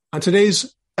On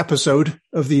today's episode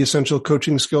of the Essential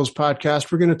Coaching Skills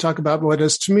Podcast, we're going to talk about what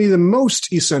is, to me, the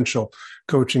most essential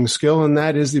coaching skill, and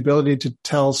that is the ability to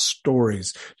tell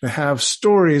stories, to have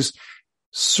stories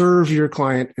serve your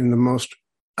client in the most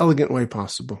elegant way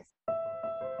possible.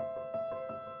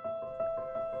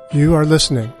 You are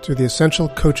listening to the Essential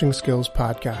Coaching Skills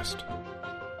Podcast,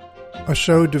 a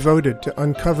show devoted to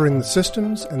uncovering the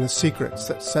systems and the secrets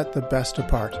that set the best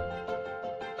apart,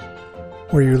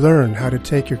 where you learn how to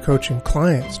take your coaching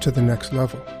clients to the next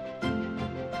level,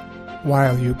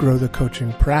 while you grow the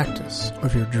coaching practice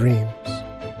of your dreams.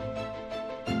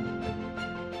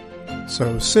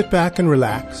 So sit back and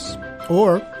relax,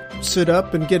 or sit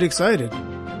up and get excited.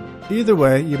 Either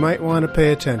way, you might want to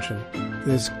pay attention.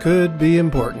 This could be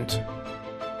important.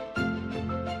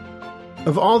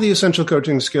 Of all the essential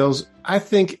coaching skills, I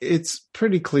think it's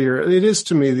pretty clear. It is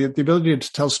to me, the ability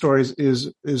to tell stories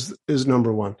is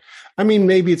number one. I mean,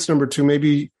 maybe it's number two,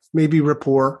 maybe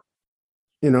rapport,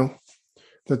 that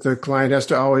the client has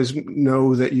to always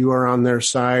know that you are on their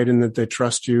side and that they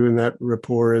trust you, and that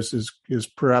rapport is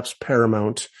perhaps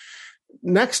paramount.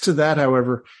 Next to that,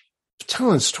 however,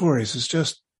 telling stories is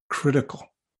just critical.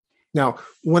 Now,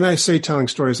 when I say telling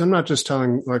stories, I'm not just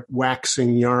telling like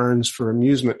waxing yarns for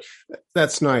amusement.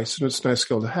 That's nice, and it's a nice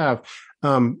skill to have.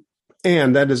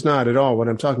 And that is not at all what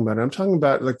I'm talking about. I'm talking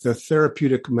about like the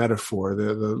therapeutic metaphor,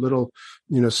 the little,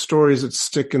 stories that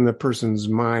stick in the person's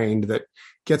mind that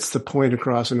gets the point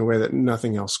across in a way that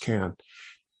nothing else can.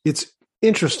 It's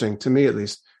interesting, to me at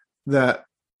least, that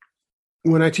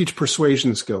when I teach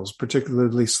persuasion skills,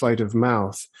 particularly sleight of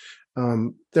mouth,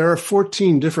 there are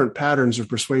 14 different patterns of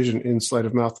persuasion in sleight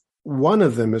of mouth. One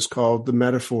of them is called the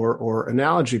metaphor or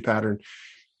analogy pattern.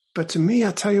 But to me,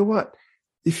 I'll tell you what,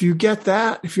 if you get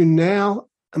that, if you nail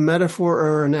a metaphor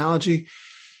or analogy,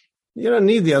 you don't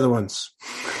need the other ones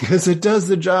because it does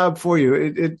the job for you.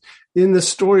 It in the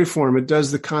story form, it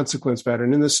does the consequence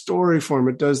pattern. In the story form,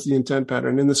 it does the intent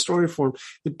pattern. In the story form,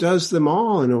 it does them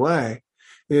all in a way.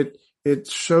 It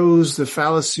shows the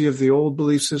fallacy of the old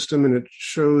belief system, and it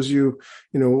shows you,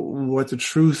 what the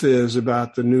truth is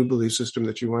about the new belief system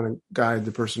that you want to guide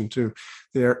the person to.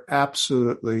 They are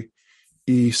absolutely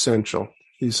essential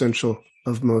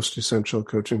of most essential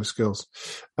coaching skills.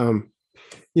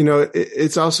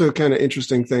 It's also a kind of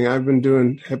interesting thing. I've been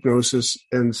doing hypnosis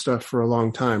and stuff for a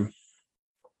long time,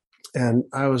 and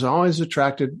I was always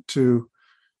attracted to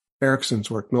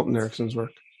Milton Erickson's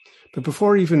work. But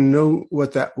before I even know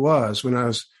what that was, when I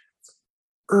was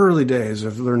early days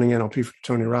of learning NLP from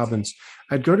Tony Robbins,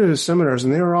 I'd go to his seminars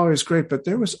and they were always great, but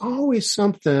there was always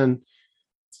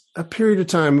a period of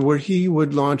time where he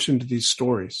would launch into these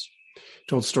stories. He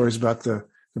told stories about the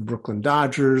Brooklyn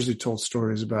Dodgers. He told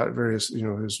stories about various,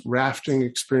 his rafting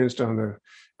experience down the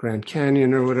Grand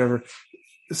Canyon or whatever.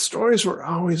 The stories were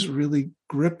always really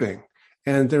gripping,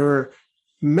 and there were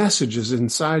messages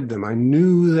inside them. I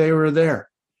knew they were there.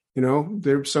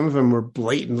 Some of them were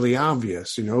blatantly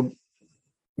obvious, he'd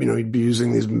be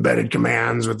using these embedded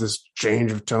commands with this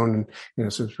change of tone,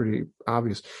 and, so it's pretty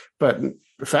obvious, but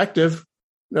effective.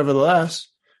 Nevertheless,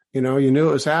 you knew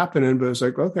it was happening, but it was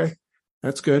like, okay,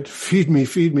 that's good. Feed me.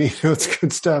 It's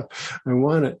good stuff. I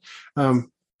want it.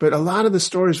 But a lot of the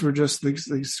stories were just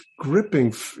these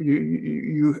gripping,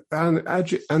 you on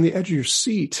the edge of your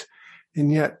seat.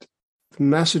 And yet the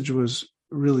message was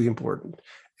really important.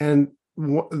 And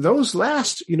those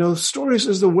last, stories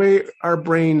is the way our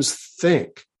brains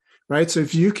think, right? So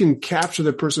if you can capture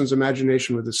the person's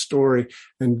imagination with a story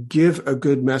and give a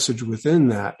good message within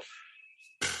that,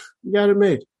 you got it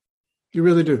made. You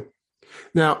really do.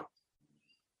 Now,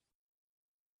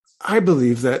 I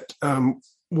believe that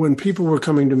when people were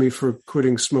coming to me for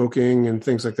quitting smoking and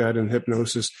things like that in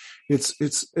hypnosis,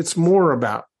 it's more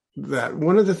about that.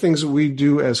 One of the things that we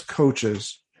do as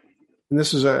coaches, and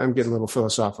this is, I'm getting a little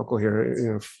philosophical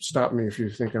here. Stop me if you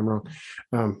think I'm wrong.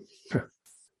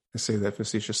 I say that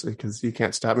facetiously because you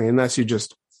can't stop me unless you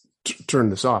just turn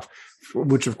this off,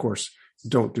 which of course,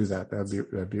 don't do that.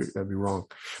 That'd be wrong.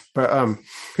 But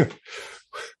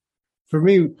for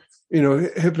me,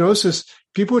 hypnosis,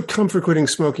 people would come for quitting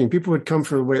smoking. People would come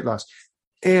for weight loss.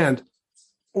 And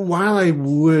while I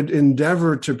would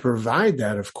endeavor to provide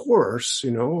that, of course,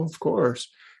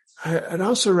 I'd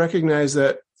also recognize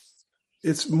that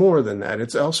it's more than that.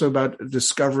 It's also about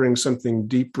discovering something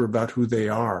deeper about who they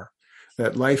are.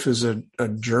 That life is a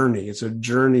journey. It's a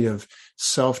journey of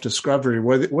self-discovery.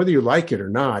 Whether you like it or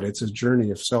not, it's a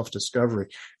journey of self-discovery.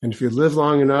 And if you live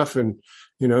long enough, and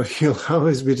you'll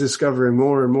always be discovering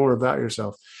more and more about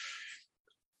yourself.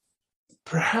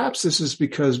 perhaps this is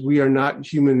because we are not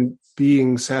human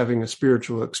beings having a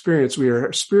spiritual experience. We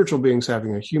are spiritual beings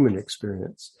having a human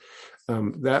experience.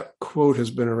 That quote has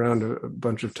been around a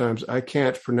bunch of times. I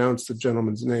can't pronounce the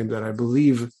gentleman's name that I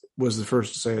believe was the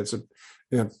first to say it.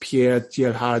 It's Pierre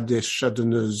Teilhard de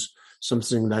Chardonnay,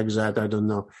 something like that. I don't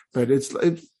know. But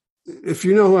if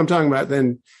you know who I'm talking about,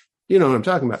 then you know what I'm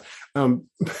talking about.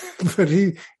 But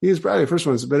he's probably the first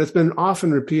one. But it's been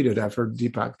often repeated. I've heard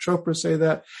Deepak Chopra say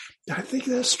that. I think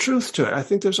there's truth to it. I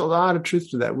think there's a lot of truth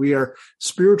to that. We are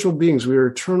spiritual beings. We are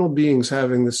eternal beings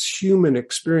having this human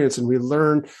experience, and we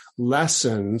learn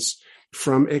lessons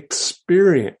from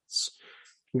experience.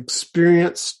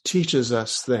 Experience teaches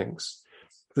us things.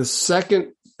 The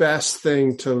second best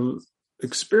thing to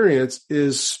experience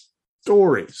is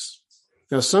stories.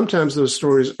 Now, sometimes those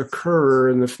stories occur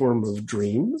in the form of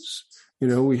dreams.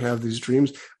 We have these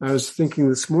dreams. I was thinking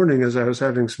this morning as I was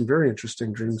having some very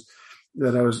interesting dreams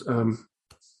that I was,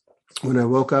 when I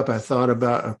woke up, I thought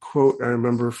about a quote I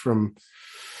remember from,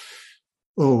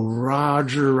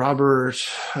 Robert,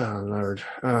 Lord.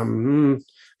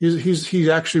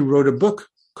 He actually wrote a book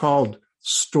called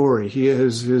Story. He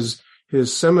has his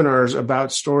seminars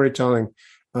about storytelling,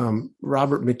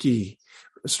 Robert McKee.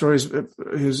 Stories,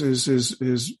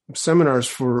 his seminars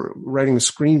for writing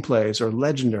screenplays are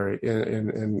legendary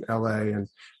in LA, and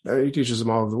he teaches them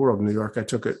all over the world. In New York, I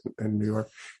took it in New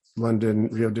York, London,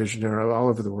 Rio de Janeiro, all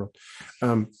over the world.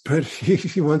 But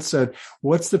he once said,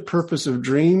 "What's the purpose of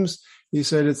dreams?" He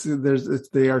said,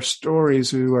 they are stories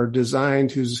who are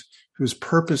designed, whose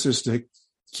purpose is to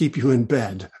keep you in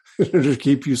bed, to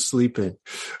keep you sleeping.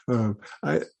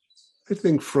 I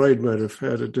think Freud might have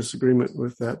had a disagreement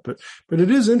with that, but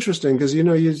it is interesting because, you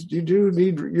do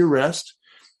need your rest.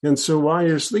 And so while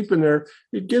you're sleeping there,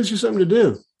 it gives you something to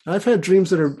do. I've had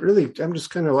dreams that are really, I'm just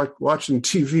kind of like watching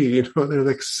TV, they're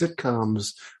like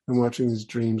sitcoms. I'm watching these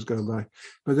dreams go by,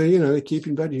 but they keep you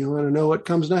in bed. You want to know what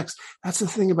comes next. That's the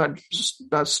thing about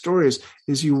stories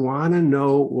is you want to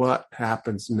know what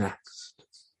happens next.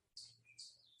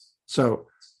 So,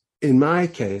 in my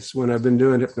case, when I've been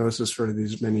doing hypnosis for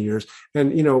these many years,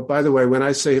 and, by the way, when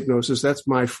I say hypnosis, that's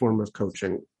my form of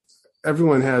coaching.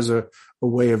 Everyone has a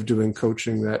way of doing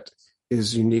coaching that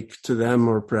is unique to them,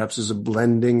 or perhaps is a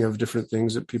blending of different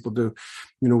things that people do.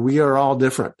 We are all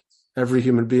different. Every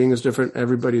human being is different.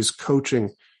 Everybody's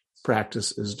coaching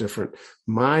practice is different.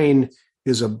 Mine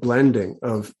is a blending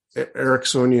of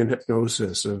Ericksonian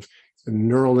hypnosis, of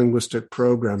neuro-linguistic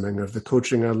programming, of the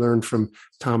coaching I learned from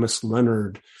Thomas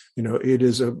Leonard. It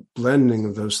is a blending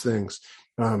of those things.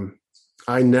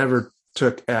 I never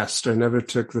took EST. I never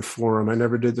took the Forum. I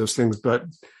never did those things, but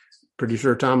pretty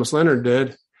sure Thomas Leonard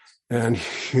did. And,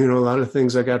 a lot of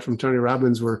things I got from Tony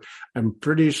Robbins were, I'm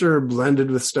pretty sure, blended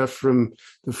with stuff from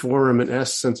the Forum and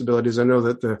EST sensibilities. I know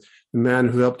that the man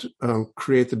who helped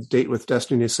create the Date with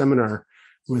Destiny seminar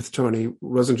with Tony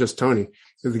wasn't just Tony.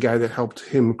 The guy that helped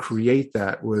him create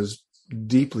that was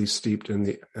deeply steeped in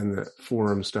the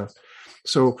Forum stuff.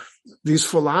 So these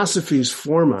philosophies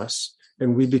form us,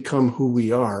 and we become who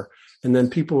we are. And then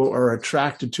people are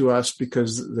attracted to us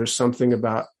because there's something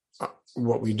about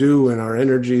what we do and our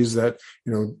energies that,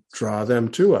 draw them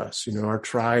to us. Our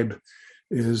tribe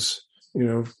is,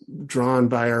 drawn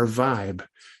by our vibe.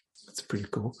 That's pretty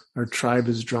cool. Our tribe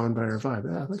is drawn by our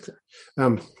vibe. I like that.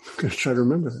 I'm going to try to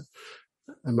remember that.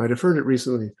 I might have heard it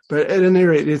recently, but at any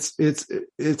rate,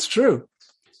 it's true.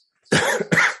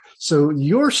 So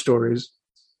your stories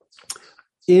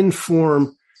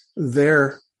inform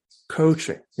their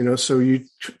coaching, so you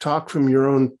talk from your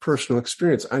own personal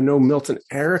experience. I know Milton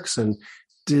Erickson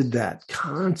did that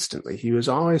constantly. He was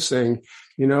always saying,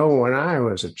 when I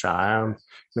was a child,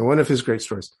 one of his great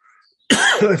stories,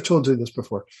 I've told you this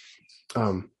before.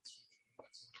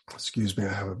 Excuse me,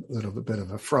 I have a little bit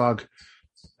of a frog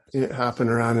hopping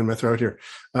around in my throat here.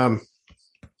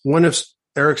 One of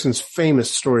Erickson's famous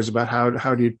stories about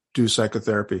how do you do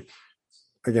psychotherapy.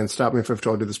 Again, stop me if I've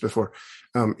told you this before.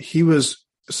 He was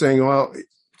saying, well,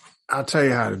 I'll tell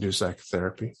you how to do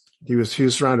psychotherapy. He was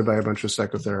surrounded by a bunch of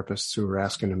psychotherapists who were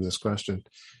asking him this question.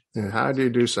 And how do you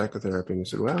do psychotherapy? And he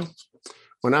said, well,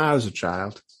 when I was a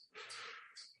child,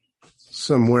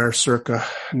 somewhere circa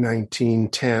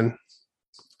 1910,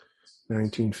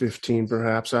 1915,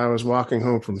 perhaps, I was walking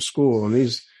home from school.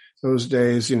 And those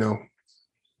days,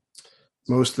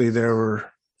 mostly there were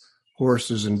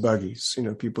horses and buggies.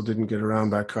 People didn't get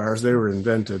around by cars. They were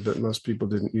invented, but most people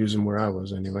didn't use them where I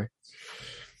was anyway.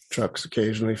 Trucks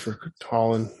occasionally for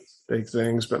hauling big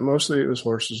things, but mostly it was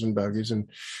horses and buggies. And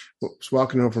I was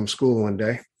walking home from school one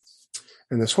day,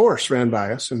 and this horse ran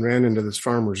by us and ran into this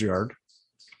farmer's yard,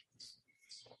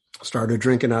 started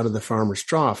drinking out of the farmer's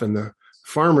trough, and the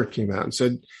farmer came out and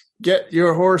said, "Get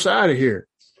your horse out of here."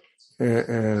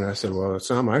 And I said, "Well, it's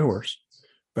not my horse,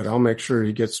 but I'll make sure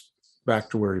he gets back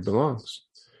to where he belongs."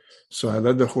 So I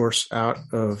led the horse out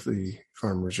of the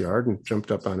farmer's yard and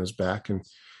jumped up on his back and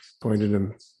pointed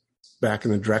him back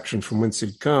in the direction from whence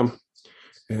he'd come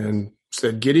and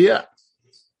said, "Giddy up."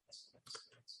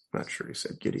 I'm not sure he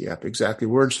said "giddy up" exactly,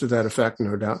 words to that effect,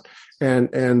 no doubt.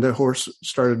 And the horse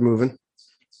started moving.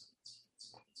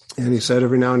 And he said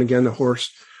every now and again the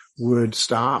horse would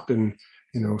stop and,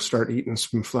 start eating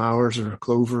some flowers or a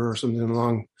clover or something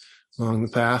along the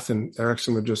path. And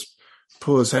Erickson would just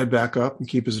pull his head back up and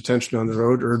keep his attention on the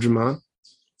road, urge him on.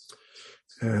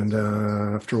 And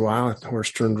after a while, the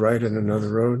horse turned right in another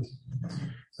road.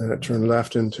 Then it turned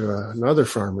left into another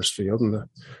farmer's field. And the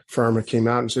farmer came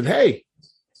out and said, "Hey,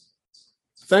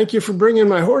 thank you for bringing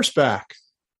my horse back.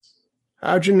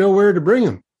 How'd you know where to bring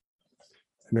him?"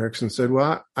 And Erickson said,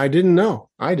 "Well, I didn't know.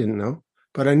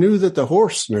 But I knew that the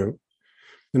horse knew.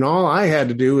 And all I had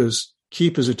to do was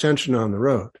keep his attention on the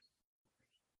road."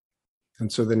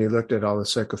 And so then he looked at all the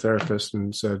psychotherapists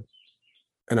and said,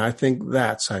 "And I think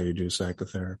that's how you do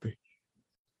psychotherapy."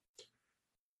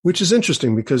 Which is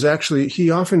interesting because actually he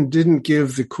often didn't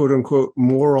give the quote unquote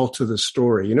moral to the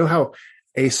story. You know how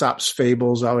Aesop's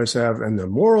fables always have, and the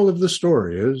moral of the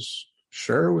story is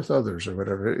share with others or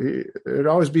whatever. It'd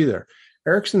always be there.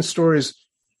 Erickson's stories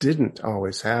didn't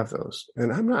always have those.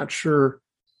 And I'm not sure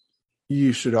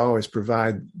you should always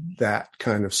provide that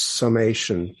kind of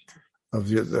summation of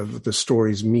the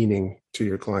story's meaning to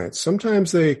your clients.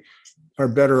 Sometimes they are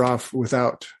better off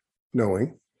without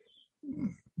knowing,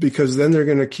 because then they're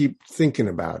going to keep thinking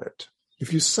about it.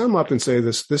 If you sum up and say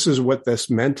this is what this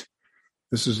meant,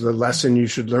 this is the lesson you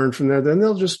should learn from there, then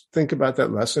they'll just think about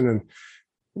that lesson and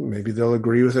maybe they'll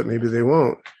agree with it, maybe they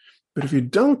won't. But if you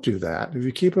don't do that, if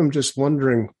you keep them just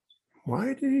wondering,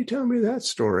 why did he tell me that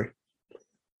story?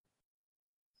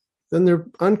 Then their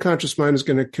unconscious mind is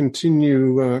going to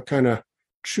continue kind of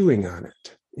chewing on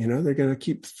it. They're going to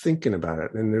keep thinking about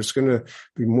it. And there's going to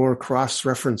be more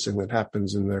cross-referencing that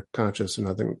happens in their conscious and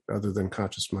nothing other than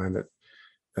conscious mind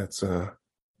that's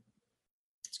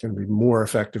it's going to be more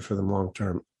effective for them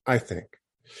long-term, I think.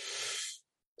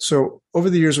 So over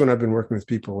the years when I've been working with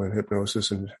people in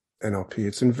hypnosis and NLP,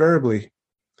 it's invariably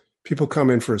people come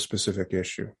in for a specific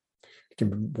issue. It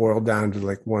can boil down to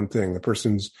like one thing. The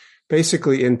person's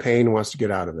basically in pain and wants to get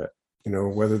out of it.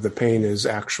 Whether the pain is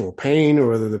actual pain or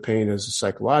whether the pain is a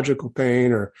psychological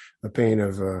pain or a pain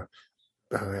of,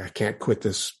 I can't quit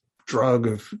this drug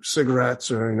of cigarettes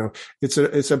or, it's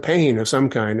a pain of some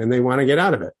kind and they want to get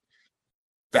out of it.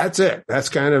 That's it. That's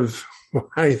kind of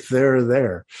why they're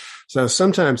there. So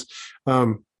sometimes,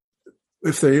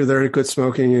 if they're there to quit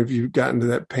smoking, if you've gotten to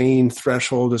that pain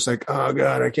threshold, it's like, oh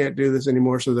God, I can't do this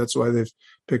anymore. So that's why they've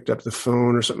picked up the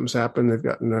phone or something's happened. They've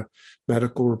gotten a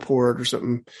medical report or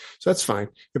something. So that's fine.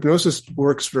 Hypnosis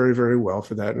works very, very well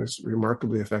for that. And it's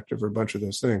remarkably effective for a bunch of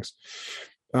those things.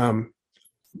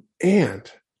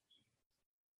 And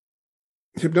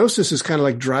hypnosis is kind of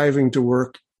like driving to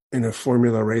work in a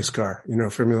Formula race car,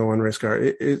 Formula One race car.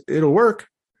 It'll work,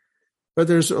 but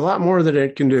there's a lot more that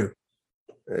it can do.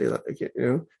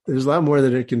 There's a lot more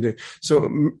that it can do.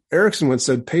 So Erickson once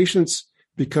said, patients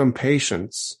become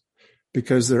patients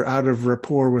because they're out of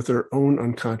rapport with their own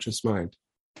unconscious mind,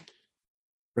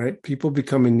 right? People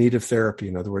become in need of therapy.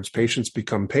 In other words, patients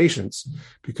become patients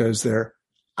because they're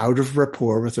out of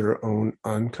rapport with their own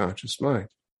unconscious mind.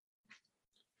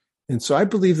 And so I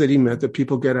believe that he meant that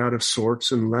people get out of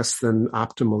sorts and less than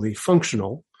optimally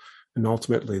functional and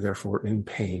ultimately, therefore, in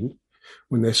pain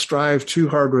when they strive too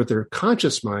hard with their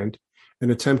conscious mind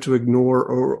and attempt to ignore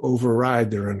or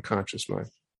override their unconscious mind.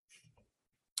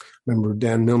 Remember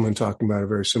Dan Millman talking about a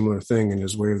very similar thing in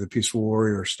his Way of the Peaceful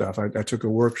Warrior stuff. I took a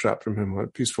workshop from him, a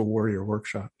Peaceful Warrior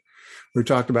workshop. We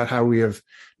talked about how we have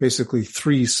basically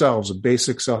three selves, a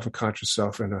basic self, a conscious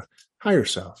self, and a higher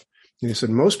self. And he said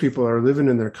most people are living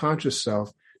in their conscious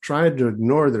self, trying to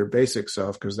ignore their basic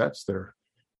self because that's their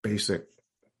basic,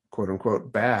 quote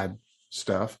unquote, bad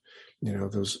stuff.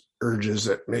 Those urges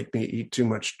that make me eat too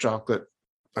much chocolate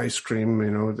ice cream,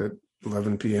 at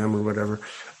 11 p.m. or whatever.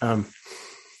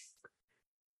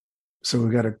 So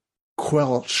we got to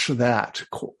quelch that,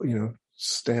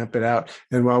 stamp it out.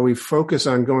 And while we focus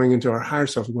on going into our higher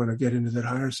self, we want to get into that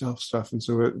higher self stuff. And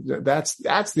so that's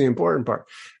the important part.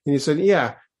 And he said,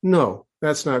 yeah, no,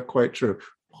 that's not quite true.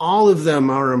 All of them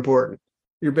are important.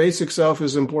 Your basic self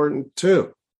is important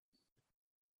too.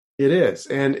 It is.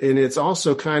 And it's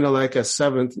also kind of like a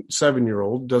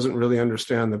 7-year-old doesn't really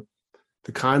understand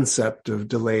the concept of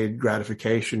delayed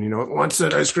gratification. It wants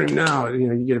that ice cream now.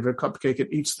 You get a cupcake,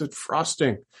 it eats the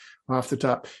frosting. off the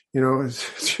top.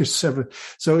 It's your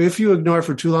seventh. So if you ignore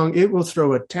for too long, it will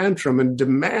throw a tantrum and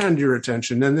demand your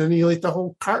attention. And then you'll eat the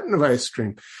whole carton of ice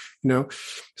cream,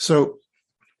 So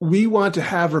we want to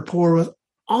have rapport with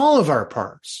all of our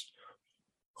parts.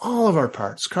 All of our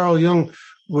parts. Carl Jung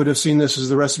would have seen this as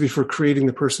the recipe for creating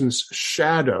the person's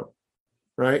shadow,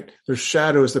 right? Their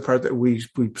shadow is the part that we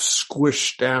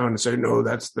squish down and say, no,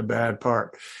 that's the bad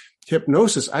part.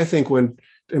 Hypnosis, I think, when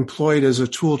employed as a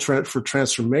tool for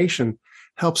transformation,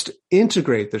 helps to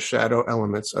integrate the shadow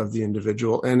elements of the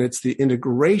individual. And it's the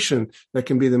integration that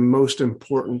can be the most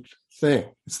important thing.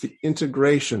 It's the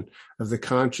integration of the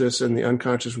conscious and the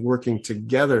unconscious working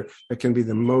together that can be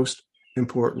the most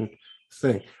important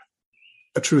thing.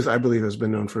 A truth I believe has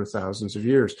been known for thousands of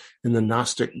years. In the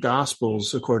Gnostic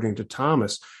Gospels, according to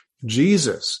Thomas,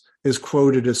 Jesus is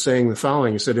quoted as saying the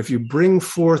following. He said, if you bring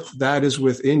forth that is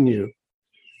within you,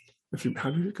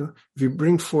 how did it go? If you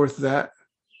bring forth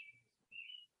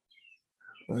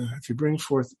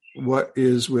what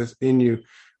is within you,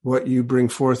 what you bring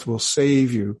forth will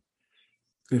save you.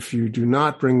 If you do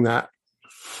not bring that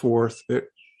forth, it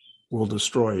will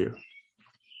destroy you.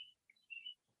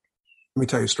 Let me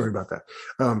tell you a story about that.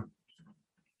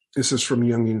 This is from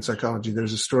Jungian psychology.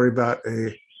 There's a story about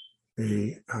a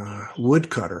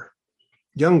woodcutter,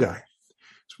 young guy.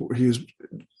 He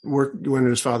went in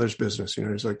his father's business. He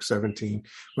was like 17, went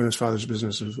in his father's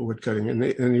business of woodcutting.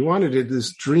 And he wanted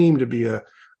this dream to be a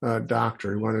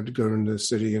doctor. He wanted to go into the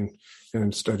city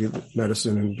and study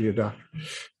medicine and be a doctor.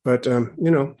 But, they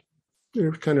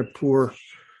were kind of poor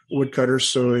woodcutters,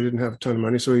 so he didn't have a ton of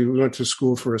money. So he went to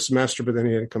school for a semester, but then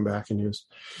he had to come back and he was,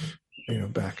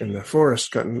 back in the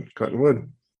forest cutting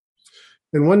wood.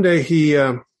 And one day he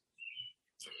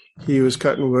was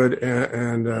cutting wood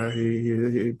and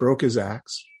he broke his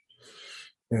axe.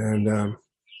 And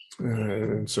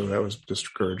so that was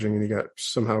discouraging. And he got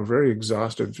somehow very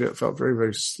exhausted, felt very,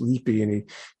 very sleepy. And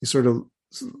he sort of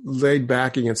laid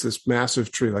back against this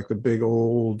massive tree, like the big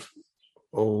old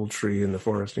tree in the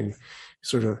forest. And he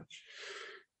sort of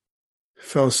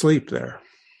fell asleep there.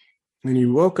 And he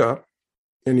woke up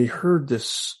and he heard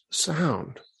this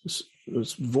sound,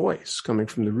 this voice coming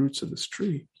from the roots of this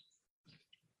tree.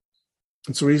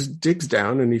 And so he digs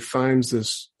down and he finds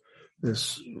this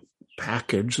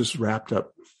package, this wrapped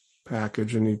up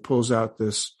package, and he pulls out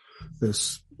this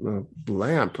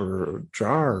lamp or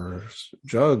jar or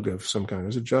jug of some kind. It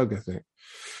was a jug, I think.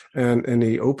 And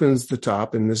he opens the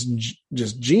top, and this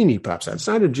just genie pops out. It's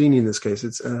not a genie in this case.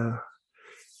 It's the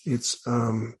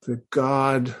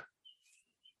god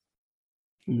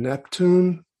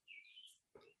Neptune.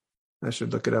 I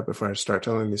should look it up before I start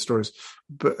telling these stories.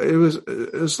 But it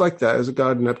was like that. It was a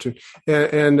god Neptune,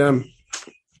 and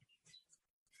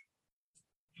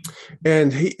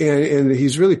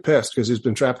he's really pissed because he's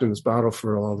been trapped in this bottle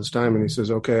for all this time. And he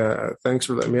says, "Okay, thanks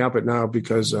for letting me out, but now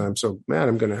because I'm so mad,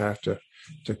 I'm going to have to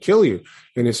kill you."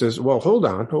 And he says, "Well, hold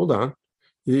on.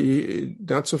 You,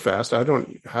 not so fast.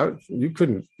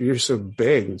 You're so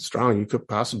big and strong. You could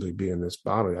possibly be in this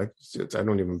bottle. I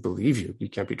don't even believe you. You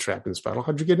can't be trapped in this bottle.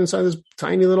 How'd you get inside this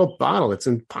tiny little bottle? It's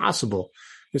impossible."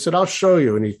 He said, "I'll show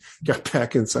you." And he got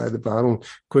back inside the bottle.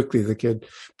 Quickly, the kid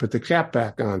put the cap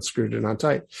back on, screwed it on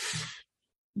tight.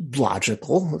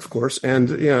 Logical, of course.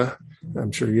 And yeah,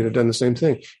 I'm sure you'd have done the same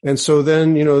thing. And so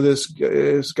then, this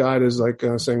God is like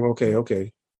saying,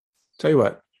 okay, tell you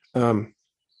what,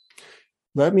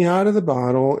 let me out of the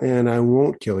bottle and I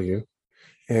won't kill you.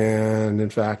 And in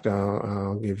fact,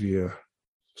 I'll give you a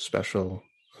special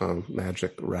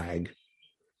magic rag.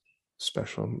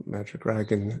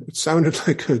 And it sounded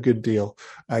like a good deal,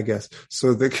 I guess.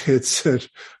 So the kid said,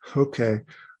 "Okay,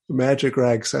 magic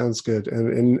rag sounds good."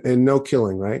 And no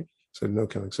killing, right? So no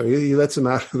killing. So he lets him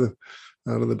out of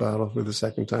the bottle for the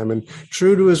second time. And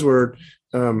true to his word,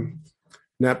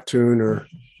 Neptune or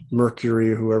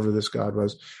Mercury, whoever this god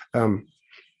was,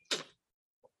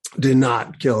 did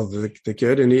not kill the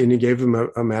kid, and he gave him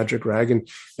a magic rag,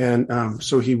 and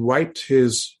so he wiped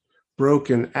his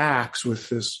broken axe with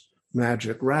this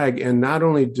magic rag, and not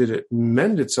only did it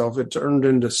mend itself, it turned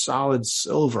into solid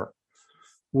silver,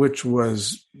 which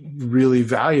was really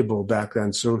valuable back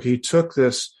then. So he took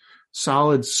this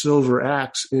solid silver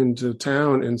axe into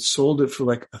town and sold it for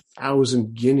like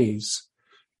 1,000 guineas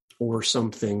or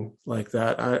something like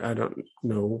that. I don't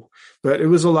know, but it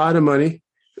was a lot of money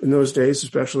in those days,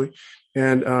 especially.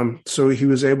 And so he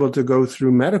was able to go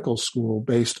through medical school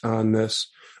based on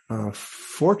this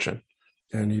fortune,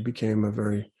 and he became a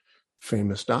very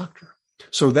famous doctor.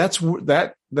 So that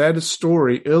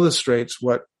story illustrates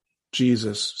what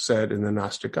Jesus said in the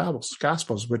Gnostic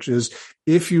Gospels, which is,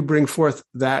 if you bring forth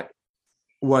that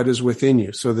what is within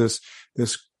you. So this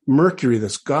Mercury,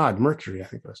 this god, Mercury, I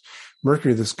think it was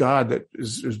Mercury, this god that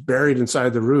is buried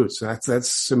inside the roots.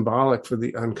 That's symbolic for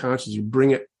the unconscious. You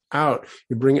bring it out,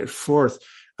 you bring it forth.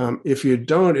 If you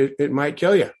don't, it might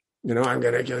kill you. I'm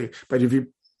going to kill you. But if you,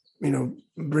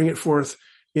 bring it forth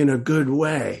in a good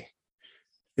way,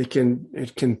 it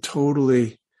can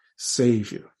totally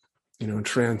save you,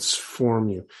 transform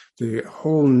you. The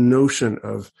whole notion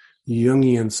of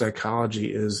Jungian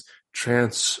psychology is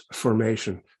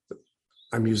transformation.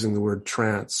 I'm using the word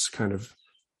trance, kind of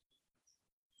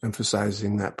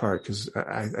emphasizing that part because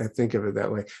I think of it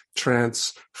that way.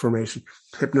 Transformation.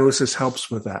 Hypnosis helps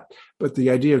with that. But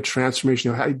the idea of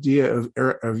transformation, the idea of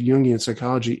Jungian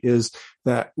psychology is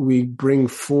that we bring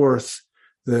forth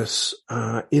this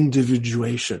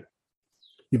individuation.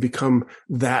 You become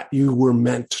that you were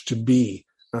meant to be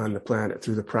on the planet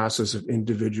through the process of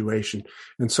individuation.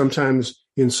 And sometimes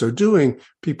in so doing,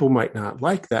 people might not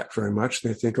like that very much.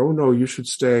 They think, oh no, you should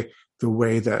stay the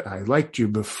way that I liked you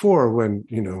before when,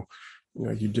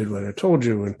 you did what I told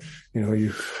you and,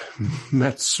 you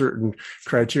met certain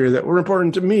criteria that were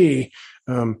important to me.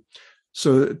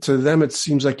 So to them, it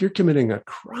seems like you're committing a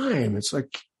crime. It's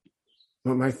like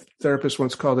what my therapist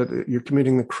once called it, you're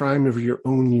committing the crime of your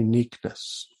own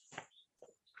uniqueness,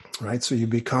 right? So you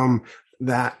become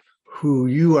that who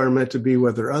you are meant to be,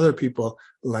 whether other people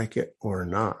like it or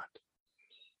not,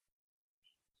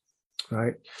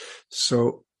 right?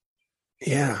 So,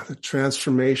 yeah, the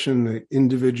transformation, the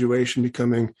individuation,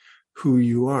 becoming who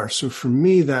you are. So for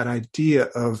me, that idea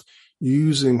of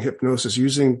using hypnosis,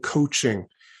 using coaching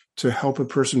to help a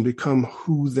person become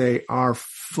who they are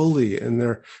fully, and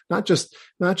they're not just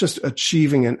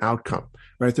achieving an outcome,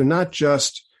 right? They're not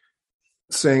just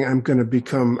saying, I'm going to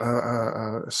become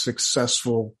a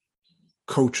successful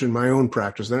coach in my own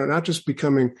practice. They're not just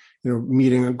becoming,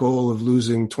 meeting a goal of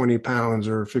losing 20 pounds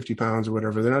or 50 pounds or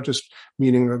whatever. They're not just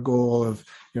meeting a goal of,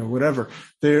 whatever.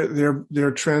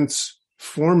 They're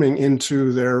transforming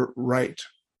into their right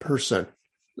person,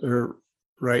 their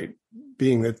right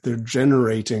being, that they're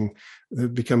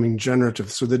becoming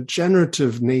generative. So the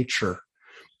generative nature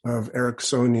of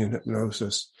Ericksonian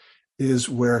hypnosis is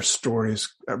where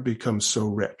stories become so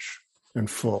rich and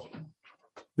full.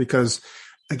 Because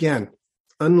again,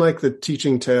 unlike the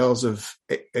teaching tales of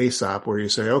Aesop, where you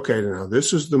say, okay, now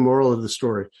this is the moral of the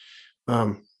story.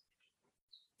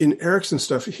 In Erickson's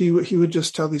stuff, he would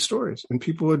just tell these stories, and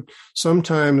people would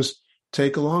sometimes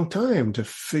take a long time to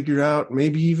figure out,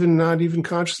 maybe even not even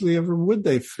consciously ever would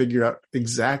they figure out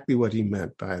exactly what he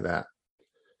meant by that,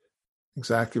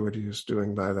 exactly what he was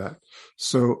doing by that.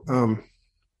 So,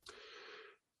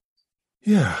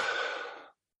 yeah.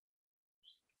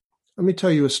 Let me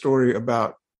tell you a story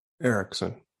about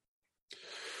Erickson.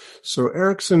 So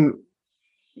Erickson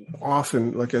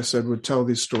often, like I said, would tell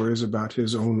these stories about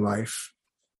his own life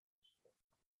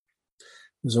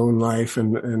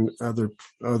and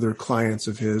other clients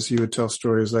of his. He would tell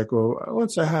stories like, well,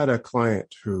 once I had a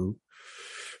client who,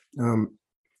 but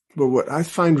what I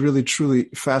find really truly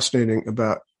fascinating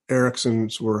about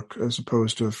Erickson's work, as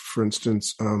opposed to, for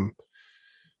instance,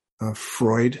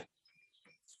 Freud,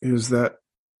 is that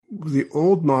the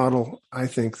old model, I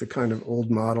think the kind of old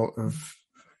model of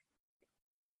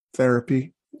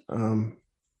therapy, kind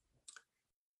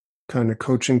of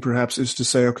coaching perhaps, is to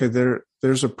say, okay,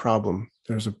 there's a problem.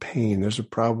 There's a pain. There's a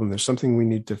problem. There's something we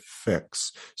need to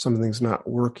fix. Something's not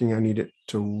working. I need it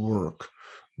to work.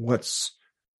 What's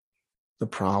the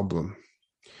problem?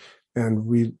 And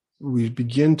we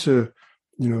begin to,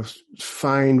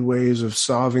 find ways of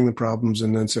solving the problems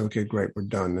and then say, okay, great, we're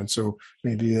done. And so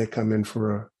maybe they come in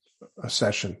for a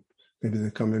session. Maybe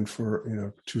they come in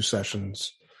for, 2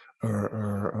 sessions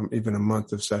or even a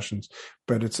month of sessions.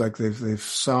 But it's like they've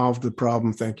solved the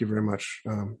problem. Thank you very much.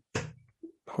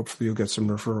 Hopefully you'll get some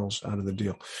referrals out of the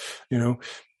deal,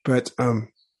 But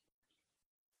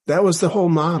that was the whole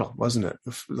model, wasn't it?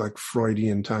 Like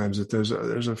Freudian times, that there's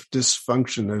a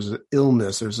dysfunction, there's an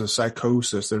illness, there's a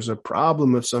psychosis, there's a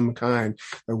problem of some kind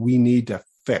that we need to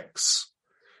fix.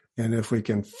 And if we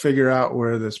can figure out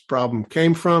where this problem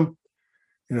came from,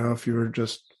 if you were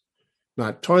just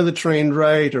not toilet trained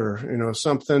right or,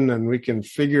 something, and we can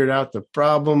figure it out, the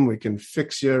problem, we can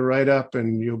fix you right up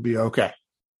and you'll be okay.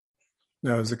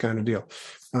 That was the kind of deal.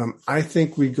 I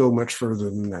think we go much further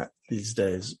than that these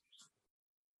days,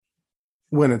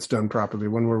 when it's done properly,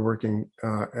 when we're working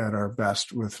at our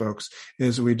best with folks,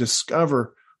 is we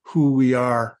discover who we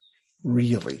are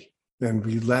really, and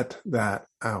we let that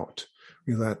out.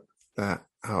 We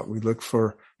look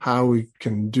for how we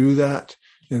can do that.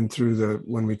 And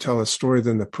when we tell a story,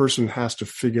 then the person has to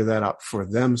figure that out for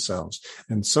themselves.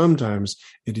 And sometimes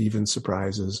it even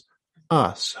surprises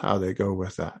us how they go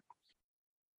with that.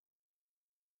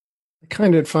 I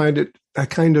kind of find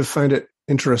it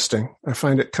interesting. I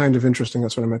find it kind of interesting.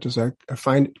 That's what I meant to say. I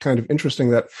find it kind of interesting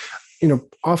that,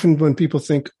 often when people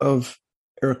think of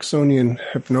Ericksonian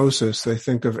hypnosis, they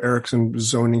think of Erickson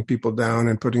zoning people down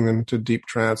and putting them into deep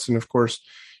trance. And of course,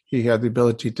 he had the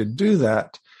ability to do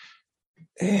that.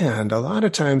 And a lot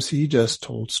of times he just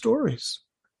told stories.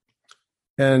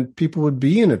 And people would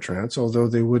be in a trance, although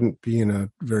they wouldn't be in a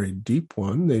very deep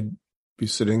one. They'd be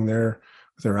sitting there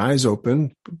with their eyes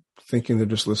open, thinking they're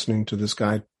just listening to this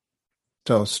guy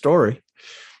tell a story.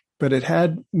 But it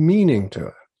had meaning to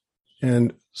it.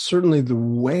 And certainly the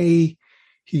way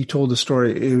he told the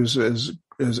story, it was as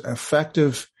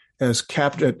effective as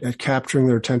at capturing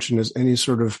their attention as any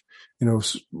sort of,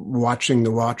 watching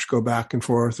the watch go back and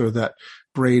forth, or that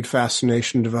braid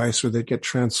fascination device where they get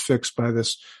transfixed by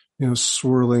this,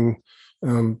 swirling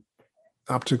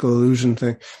optical illusion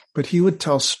thing. But he would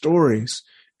tell stories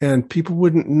and people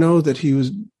wouldn't know that he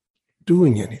was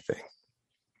doing anything.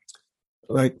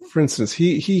 Like, for instance,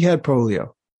 he had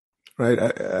polio, right?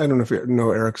 I don't know if you know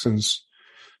Erickson's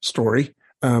story,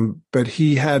 but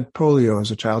he had polio as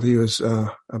a child. He was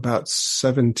about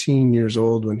 17 years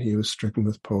old when he was stricken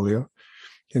with polio,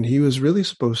 and he was really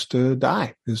supposed to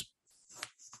die. His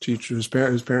teachers,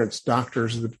 his parents,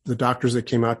 doctors, the doctors that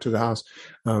came out to the house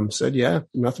said, yeah,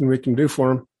 nothing we can do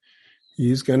for him.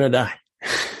 He's going to die.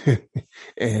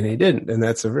 And he didn't. And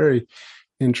that's a very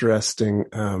interesting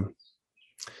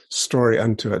story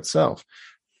unto itself.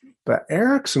 But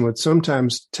Erickson would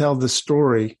sometimes tell the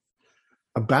story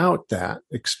about that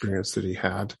experience that he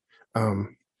had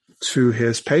to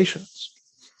his patients.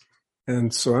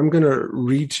 And so I'm going to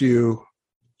read to you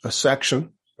a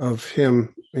section of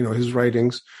him, his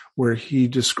writings, where he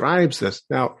describes this.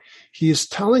 Now, he is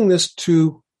telling this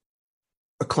to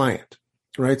a client,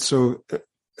 right? So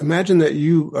imagine that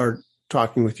you are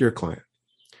talking with your client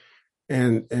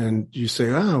and you say,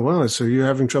 oh, well, so you're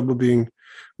having trouble being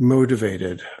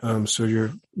motivated. So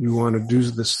you want to do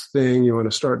this thing, you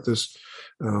want to start this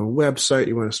website,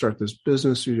 you want to start this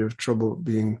business, you have trouble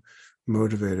being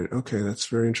motivated. Okay, that's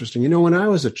very interesting. When I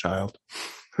was a child,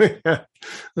 I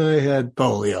had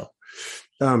polio.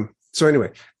 So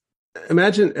anyway,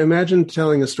 imagine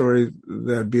telling a story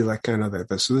that'd be like kind of like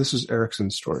this. So this is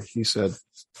Erickson's story. He said,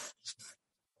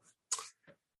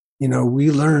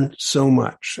 we learn so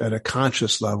much at a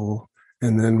conscious level,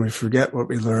 and then we forget what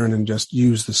we learn and just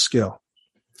use the skill.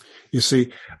 You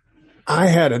see, I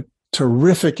had a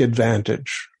terrific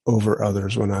advantage over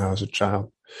others when I was a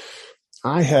child.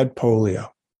 I had polio,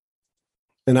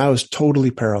 and I was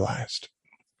totally paralyzed.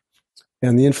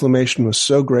 And the inflammation was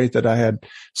so great that I had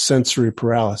sensory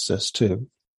paralysis too.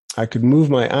 I could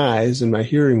move my eyes and my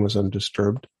hearing was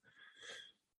undisturbed.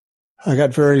 I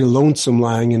got very lonesome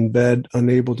lying in bed,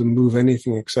 unable to move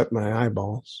anything except my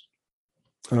eyeballs.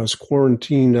 I was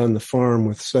quarantined on the farm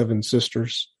with 7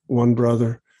 sisters, 1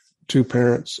 brother, 2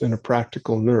 parents, and a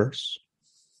practical nurse.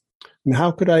 And how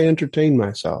could I entertain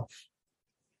myself?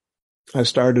 I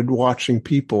started watching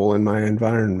people in my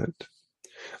environment.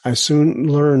 I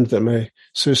soon learned that my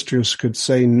sisters could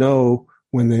say no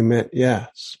when they meant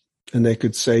yes, and they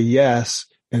could say yes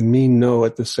and mean no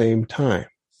at the same time.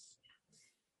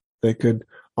 They could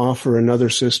offer another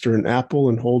sister an apple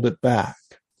and hold it back.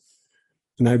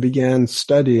 And I began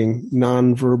studying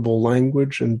nonverbal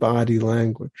language and body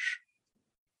language.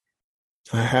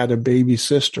 I had a baby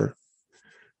sister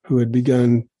who had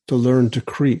begun to learn to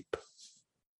creep,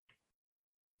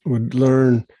 would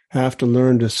have to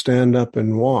learn to stand up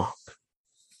and walk.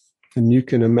 And you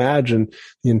can imagine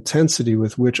the intensity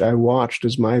with which I watched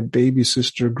as my baby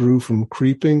sister grew from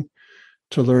creeping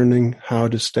to learning how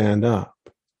to stand up.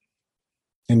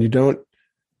 And you don't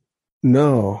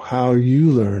know how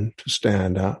you learn to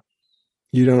stand up.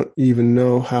 You don't even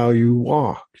know how you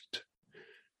walked.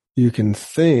 You can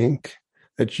think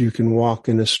that you can walk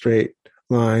in a straight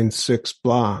line 6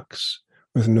 blocks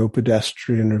with no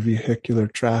pedestrian or vehicular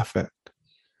traffic.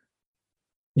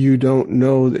 You don't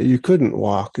know that you couldn't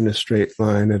walk in a straight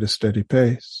line at a steady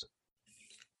pace.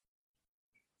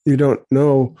 You don't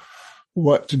know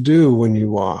what to do when you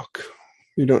walk.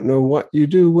 You don't know what you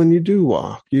do when you do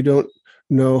walk. You don't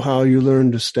know how you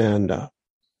learn to stand up.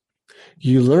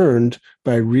 You learned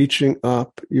by reaching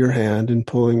up your hand and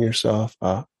pulling yourself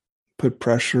up, put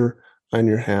pressure on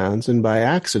your hands, and by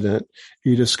accident,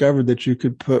 you discovered that you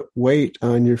could put weight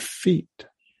on your feet.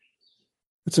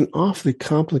 It's an awfully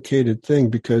complicated thing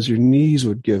because your knees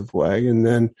would give way, and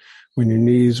then when your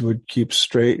knees would keep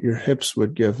straight, your hips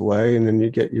would give way, and then you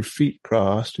get your feet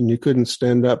crossed, and you couldn't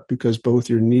stand up because both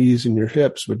your knees and your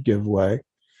hips would give way.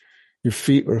 Your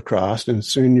feet were crossed, and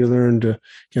soon you learned to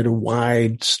get a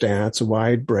wide stance, a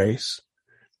wide brace,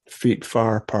 feet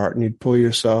far apart, and you'd pull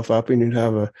yourself up, and you'd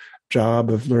have a job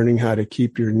of learning how to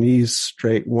keep your knees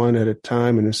straight one at a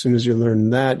time. And as soon as you learn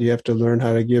that, you have to learn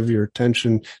how to give your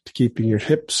attention to keeping your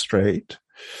hips straight.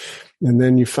 And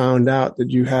then you found out that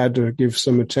you had to give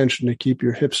some attention to keep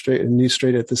your hips straight and knees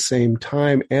straight at the same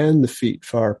time, and the feet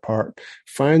far apart.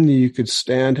 Finally, you could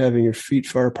stand having your feet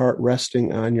far apart,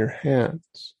 resting on your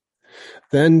hands.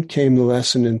 Then came the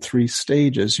lesson in 3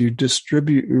 stages. You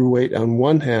distribute your weight on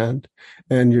one hand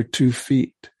and your 2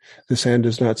 feet. This hand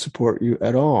does not support you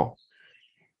at all.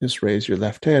 Just raise your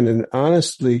left hand. And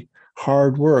honestly,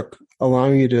 hard work,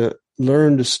 allowing you to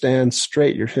learn to stand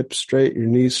straight, your hips straight, your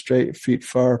knees straight, your feet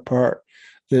far apart.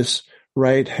 This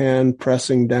right hand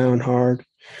pressing down hard.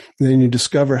 And then you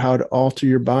discover how to alter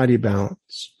your body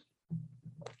balance.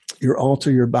 You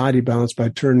alter your body balance by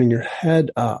turning your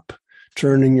head up,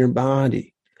 turning your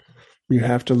body. You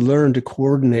have to learn to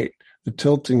coordinate the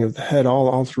tilting of the head, all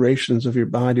alterations of your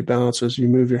body balance as you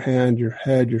move your hand, your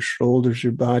head, your shoulders,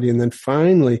 your body. And then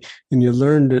finally, when you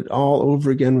learned it all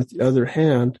over again with the other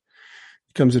hand,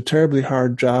 it becomes a terribly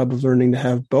hard job of learning to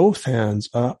have both hands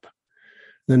up,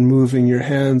 then moving your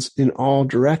hands in all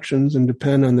directions and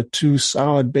depend on the 2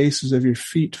 solid bases of your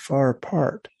feet far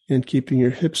apart, and keeping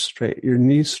your hips straight, your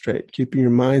knees straight, keeping your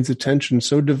mind's attention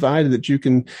so divided that you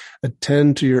can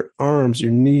attend to your arms,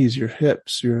 your knees, your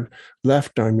hips, your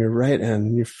left arm, your right hand.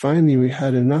 And finally, we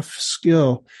had enough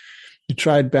skill. You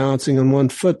tried balancing on one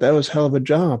foot. That was a hell of a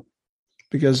job,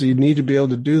 because you need to be able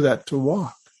to do that to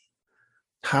walk.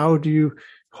 How do you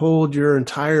hold your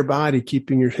entire body,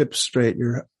 keeping your hips straight,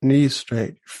 your knees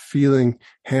straight, feeling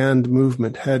hand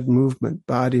movement, head movement,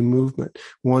 body movement,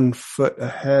 1 foot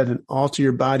ahead, and alter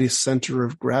your body's center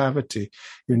of gravity?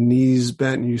 Your knees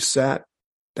bent, you sat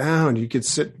down. You could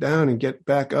sit down and get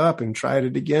back up and tried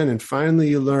it again. And finally,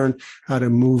 you learned how to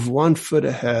move 1 foot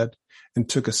ahead and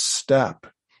took a step,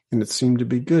 and it seemed to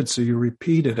be good. So you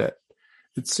repeated it.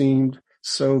 It seemed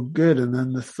so good. And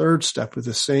then the 3rd step with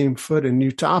the same foot, and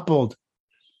you toppled.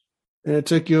 And it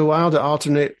took you a while to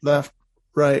alternate left,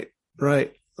 right,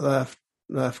 right, left,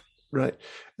 left, right.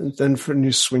 And then when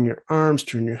you swing your arms,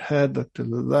 turn your head, look to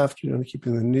the left,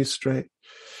 keeping the knees straight.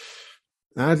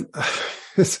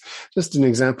 It's just an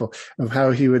example of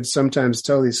how he would sometimes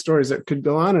tell these stories that could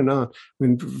go on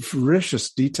in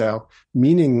ferocious detail,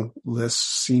 meaningless,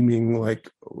 seeming like,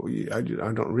 I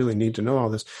don't really need to know all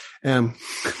this.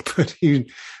 But he'd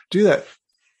do that.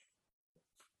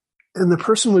 And the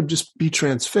person would just be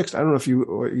transfixed. I don't know if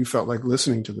you felt like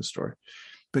listening to the story,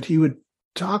 but he would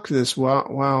talk this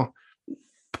while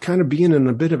kind of being in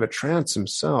a bit of a trance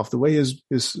himself. The way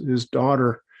his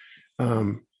daughter,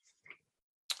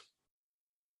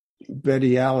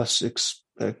 Betty Alice,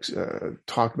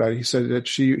 talked about it. He said that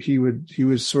he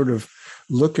would sort of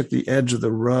look at the edge of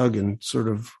the rug and sort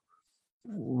of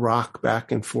rock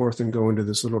back and forth and go into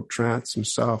this little trance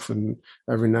himself. And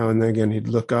every now and then again, he'd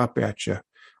look up at you.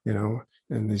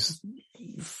 And these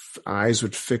eyes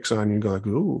would fix on you and go like,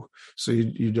 ooh. So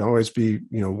you'd always be,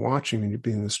 watching, and you'd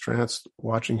be in this trance,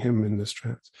 watching him in this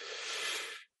trance.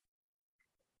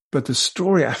 But the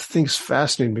story, I think, is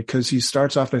fascinating because he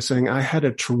starts off by saying, I had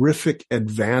a terrific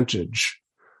advantage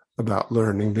about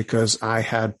learning because I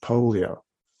had polio.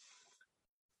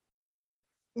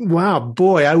 Wow,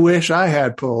 boy, I wish I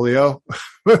had polio.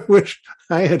 I wish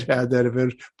I had that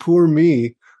advantage. Poor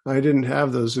me. I didn't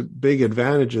have those big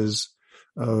advantages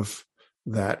of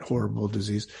that horrible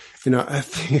disease. I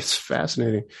think it's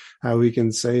fascinating how we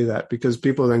can say that, because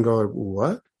people then go like,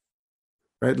 what?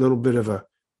 Right? A little bit of a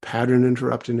pattern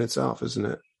interrupting itself, isn't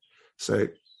it? Say,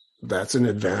 that's an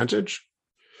advantage?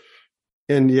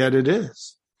 And yet it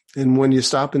is. And when you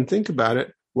stop and think about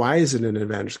it, why is it an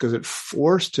advantage? Because it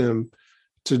forced him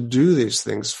to do these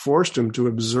things, forced him to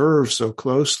observe so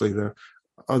closely the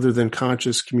other than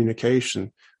conscious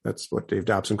communication. That's what Dave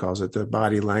Dobson calls it, the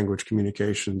body language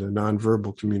communication, the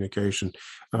nonverbal communication.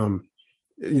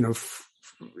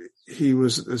 He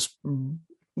was this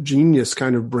genius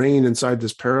kind of brain inside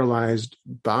this paralyzed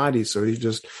body. So he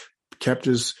just kept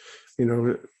his,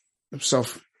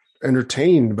 self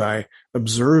entertained by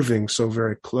observing so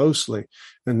very closely,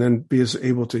 and then be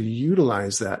able to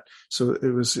utilize that. So it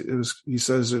was, he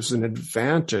says there's an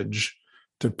advantage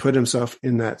to put himself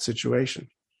in that situation.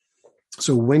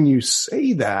 So when you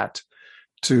say that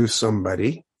to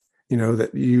somebody,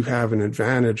 that you have an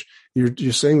advantage,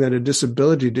 you're saying that a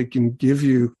disability that can give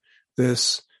you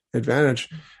this advantage,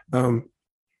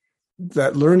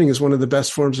 that learning is one of the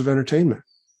best forms of entertainment.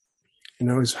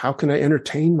 Is how can I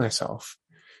entertain myself?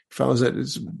 follows that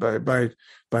it's by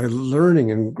learning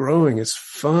and growing. It's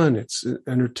fun. It's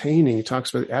entertaining. He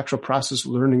talks about the actual process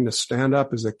of learning to stand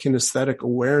up as a kinesthetic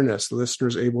awareness. The listener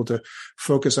is able to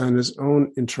focus on his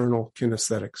own internal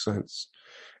kinesthetic sense,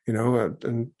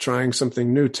 and trying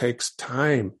something new takes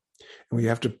time. And we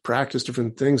have to practice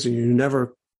different things, and you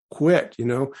never quit.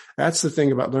 That's the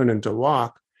thing about learning to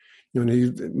walk. When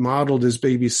he modeled his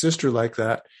baby sister like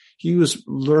that, he was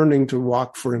learning to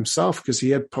walk for himself because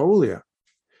he had polio.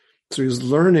 So he was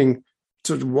learning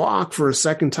to walk for a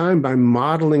second time by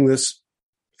modeling this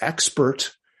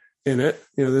expert in it,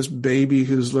 this baby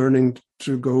who's learning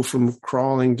to go from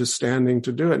crawling to standing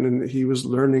to do it. And he was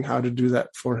learning how to do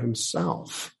that for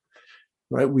himself,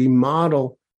 right? We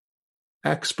model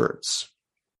experts.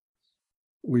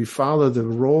 We follow the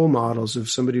role models of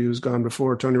somebody who's gone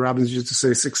before. Tony Robbins used to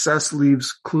say, success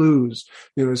leaves clues.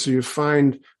 So you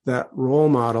find that role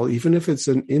model, even if it's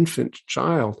an infant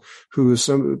child who has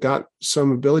got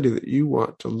some ability that you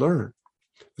want to learn.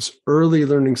 This early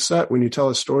learning set, when you tell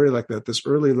a story like that, this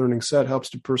early learning set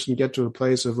helps the person get to a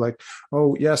place of like,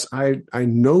 oh, yes, I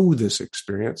know this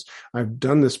experience. I've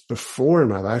done this before in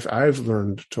my life. I've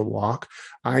learned to walk.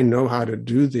 I know how to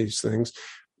do these things.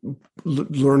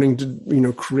 Learning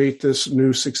to, create this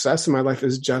new success in my life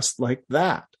is just like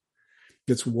that.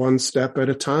 It's one step at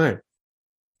a time.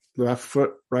 Left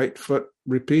foot, right foot,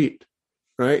 repeat,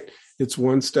 right? It's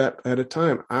one step at a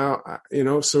time.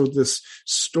 So this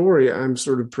story, I'm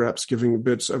sort of perhaps giving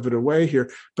bits of it away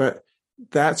here, but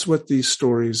that's what these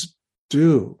stories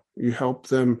do. You help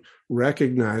them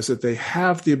recognize that they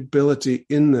have the ability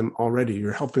in them already.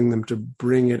 You're helping them to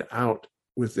bring it out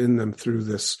within them through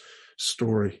this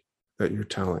story that you're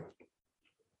telling.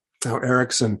 Now,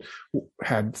 Erickson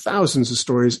had thousands of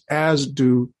stories, as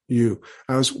do you.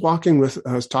 I was talking with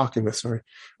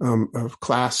a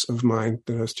class of mine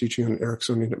that I was teaching on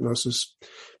Ericksonian hypnosis.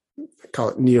 I call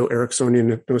it neo-Ericksonian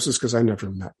hypnosis because I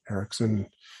never met Erickson.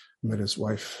 I met his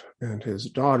wife and his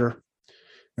daughter,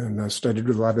 and I studied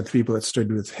with a lot of the people that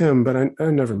studied with him, but I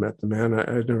never met the man.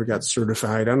 I never got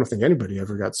certified. I don't think anybody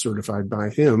ever got certified by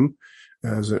him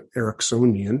as an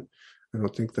Ericksonian. I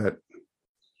don't think that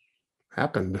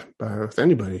happened with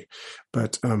anybody.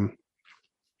 But at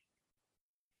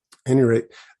any rate,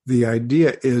 the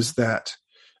idea is that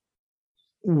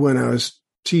when I was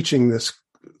teaching this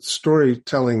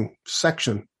storytelling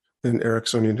section in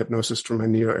Ericksonian hypnosis, from my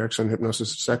neo-Ericksonian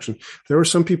hypnosis section, there were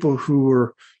some people who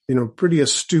were, pretty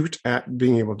astute at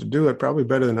being able to do it, probably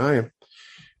better than I am.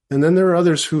 And then there are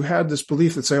others who had this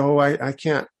belief that say, oh, I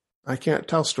can't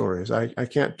tell stories. I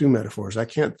can't do metaphors. I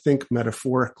can't think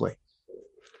metaphorically.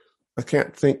 I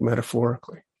can't think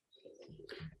metaphorically.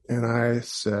 And I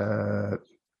said,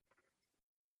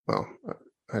 well,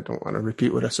 I don't want to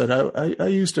repeat what I said. I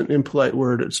used an impolite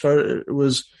word. It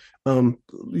was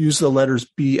use the letters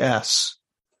BS.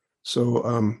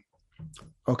 So,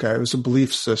 okay, it was a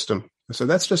belief system. I said,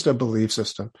 that's just a belief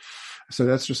system. So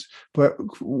that's just, but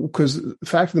because the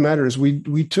fact of the matter is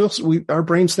our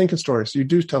brains think in stories. You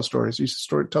do tell stories. You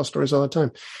tell stories all the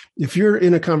time. If you're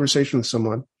in a conversation with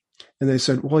someone and they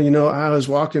said, well, I was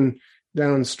walking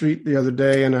down the street the other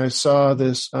day and I saw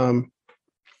this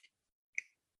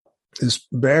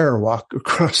bear walk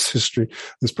across the street.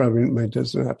 This probably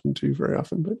doesn't happen to you very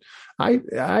often, but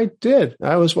I did.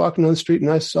 I was walking on the street and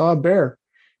I saw a bear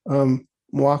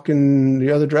walking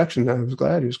the other direction. I was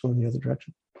glad he was going the other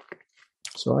direction.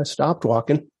 So I stopped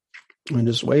walking and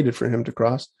just waited for him to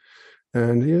cross.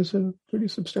 And he is a pretty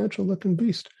substantial looking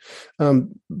beast.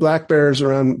 Black bears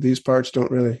around these parts don't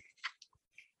really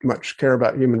much care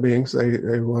about human beings.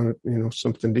 They want,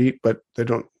 something to eat, but they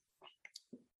don't,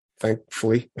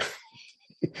 thankfully,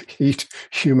 eat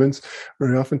humans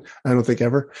very often. I don't think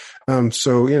ever.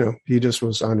 So, he just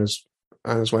was on his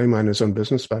way, minding his own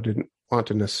business, but I didn't want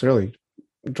to necessarily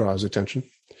draw his attention.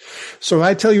 So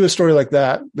I tell you a story like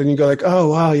that, then you go like, oh,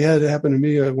 wow, yeah, it happened to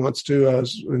me once too. I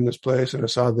was in this place and I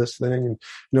saw this thing.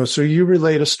 And, so you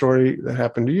relate a story that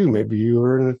happened to you. Maybe you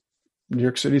were in a New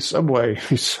York City subway,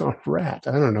 you saw a rat.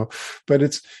 I don't know. But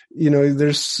it's,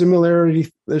 there's similar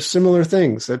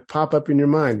things that pop up in your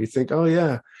mind. You think, oh,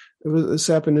 yeah, this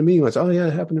happened to me once. Oh, yeah,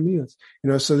 it happened to me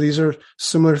once. So these are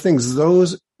similar things.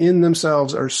 Those in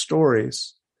themselves are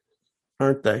stories,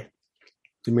 aren't they?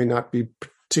 They may not be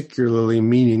particularly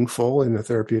meaningful in a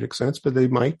therapeutic sense, but they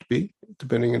might be,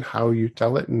 depending on how you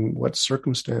tell it and what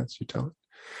circumstance you tell it.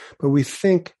 But we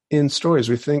think in stories,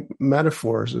 we think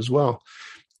metaphors as well.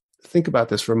 Think about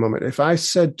this for a moment. If I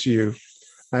said to you,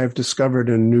 I've discovered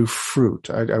a new fruit.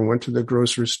 I went to the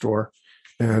grocery store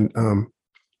and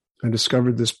I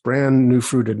discovered this brand new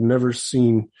fruit I'd never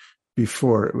seen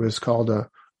before. It was called a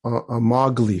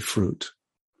mogli fruit.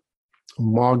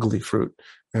 mogli fruit.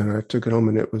 And I took it home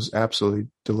and it was absolutely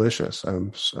delicious.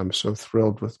 I'm so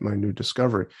thrilled with my new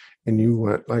discovery. And you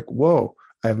went like, whoa,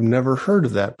 I've never heard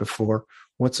of that before.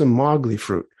 What's a mogli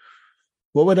fruit?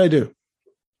 What would I do?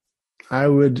 I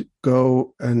would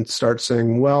go and start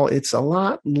saying, well, it's a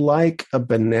lot like a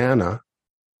banana.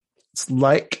 It's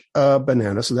like a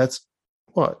banana. So that's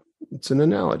what? It's an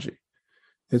analogy.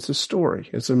 It's a story.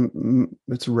 It's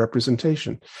a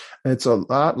representation. It's a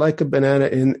lot like a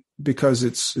banana because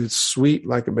it's sweet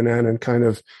like a banana and kind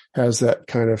of has that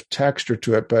kind of texture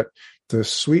to it. But the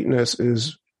sweetness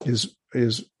is a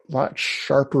lot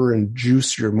sharper and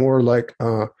juicier, more like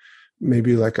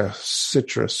maybe like a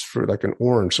citrus fruit, like an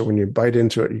orange. So when you bite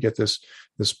into it, you get this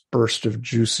burst of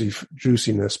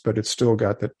juiciness, but it's still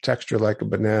got the texture like a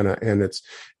banana, and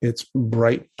it's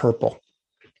bright purple.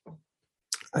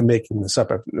 I'm making this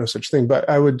up. I have no such thing, but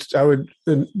I would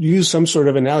use some sort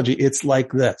of analogy. It's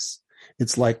like this.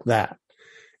 It's like that.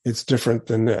 It's different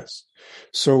than this.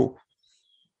 So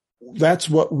that's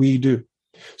what we do.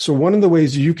 So one of the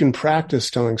ways you can practice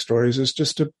telling stories is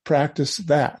just to practice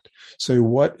that. So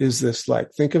what is this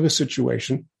like? Think of a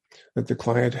situation that the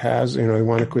client has. I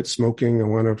want to quit smoking. I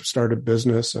want to start a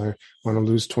business. I want to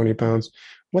lose 20 pounds.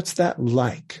 What's that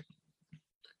like?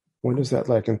 What is that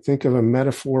like? And think of a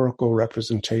metaphorical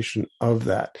representation of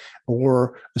that,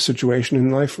 or a situation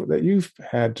in life that you've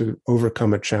had to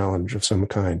overcome a challenge of some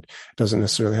kind. It doesn't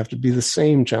necessarily have to be the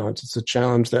same challenge. It's a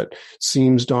challenge that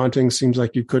seems daunting, seems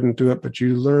like you couldn't do it, but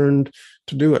you learned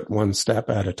to do it one step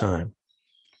at a time,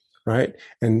 right?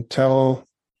 And tell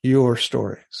your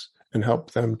stories and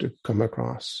help them to come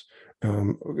across,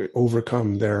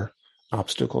 overcome their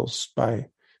obstacles by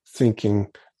thinking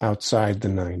outside the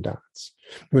 9 dots.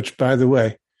 Which, by the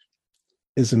way,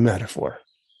 is a metaphor.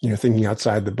 Thinking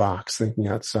outside the box, thinking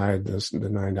outside the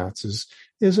 9 dots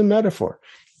is a metaphor.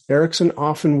 Erickson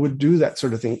often would do that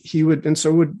sort of thing. He would, and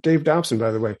so would Dave Dobson,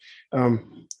 by the way,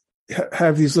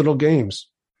 have these little games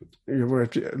where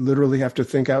you literally have to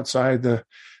think outside the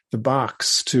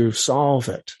box to solve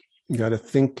it. You got to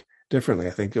think differently.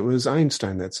 I think it was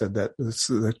Einstein that said that. It's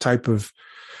the type of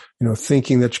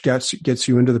thinking that gets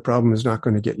you into the problem is not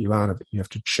going to get you out of it. You have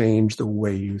to change the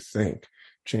way you think,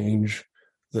 change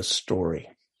the story.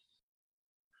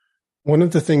 One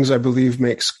of the things I believe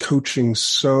makes coaching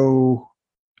so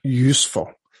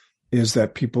useful is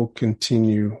that people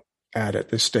continue at it.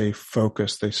 They stay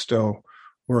focused. They still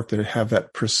work. They have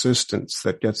that persistence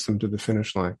that gets them to the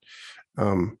finish line.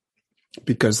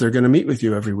 Because they're going to meet with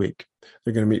you every week.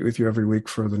 They're going to meet with you every week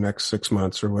for the next 6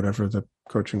 months or whatever the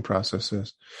coaching process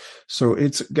is. So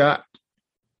it's got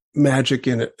magic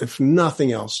in it, if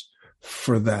nothing else,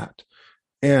 for that.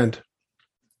 And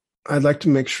I'd like to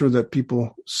make sure that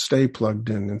people stay plugged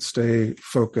in and stay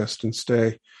focused and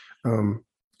stay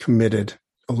committed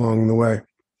along the way.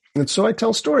 And so I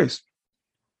tell stories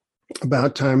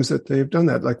about times that they've done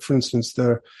that. Like, for instance,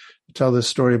 I tell this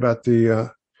story about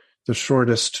the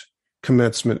shortest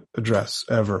commencement address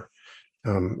ever.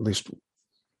 At least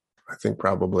I think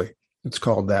probably it's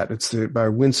called that. It's by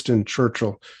Winston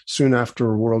Churchill. Soon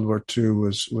after World War II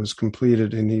was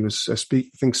completed, and he was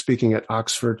speaking at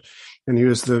Oxford, and he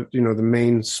was the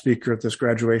main speaker at this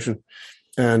graduation.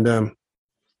 And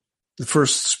the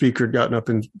first speaker had gotten up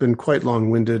and been quite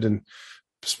long-winded and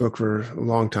spoke for a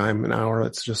long time, an hour,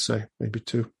 let's just say, maybe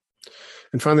 2.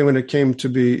 And finally, when it came to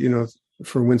be,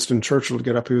 for Winston Churchill to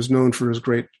get up, he was known for his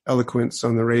great eloquence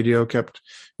on the radio, kept,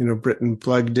 Britain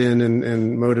plugged in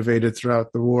and motivated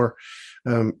throughout the war.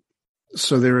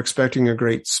 So they were expecting a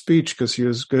great speech because he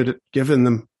was good at giving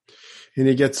them. And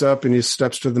he gets up and he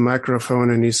steps to the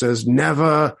microphone and he says,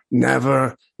 "Never,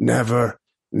 never, never,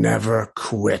 never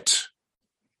quit."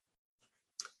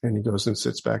 And he goes and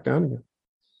sits back down again.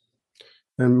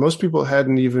 And most people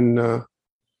hadn't even,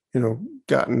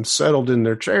 gotten settled in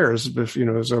their chairs. But, it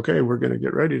was okay, we're going to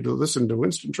get ready to listen to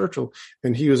Winston Churchill.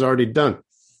 And he was already done.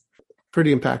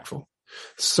 Pretty impactful.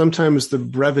 Sometimes the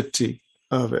brevity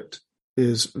of it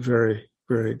is very,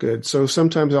 very good. So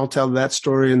sometimes I'll tell that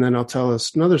story, and then I'll tell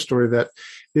us another story that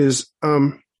is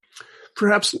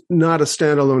perhaps not a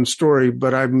standalone story,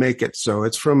 but I make it so.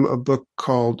 It's from a book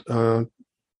called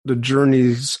The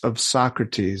Journeys of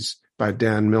Socrates by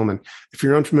Dan Millman. If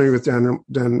you're unfamiliar with Dan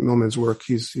Millman's work,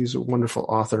 he's a wonderful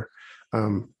author.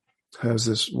 Has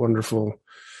this wonderful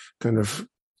kind of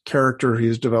character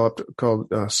he's developed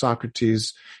called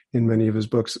Socrates in many of his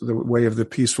books. The Way of the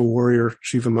Peaceful Warrior,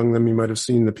 chief among them. You might have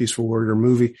seen the Peaceful Warrior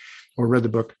movie or read the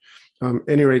book. At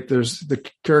any rate, there's the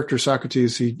character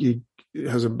Socrates. He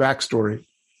has a backstory.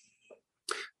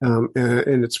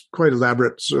 And it's quite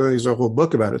elaborate. So there's a whole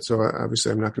book about it. So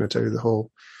obviously I'm not going to tell you the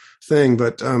whole thing.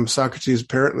 But Socrates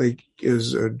apparently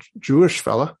is a Jewish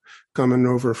fella coming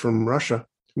over from Russia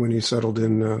when he settled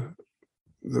in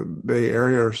the Bay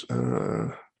Area,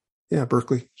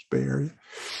 Berkeley, Bay Area.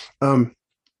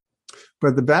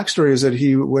 But the backstory is that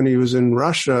when he was in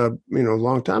Russia, a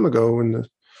long time ago, in the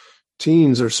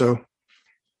teens or so,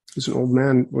 he's an old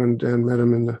man when Dan met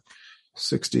him in the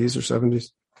 60s or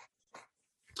 70s.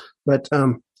 But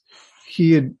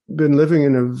he had been living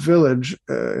in a village,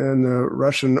 and the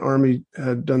Russian army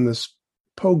had done this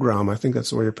pogrom. I think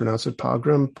that's the way you pronounce it,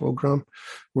 pogrom,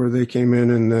 where they came in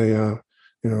and they,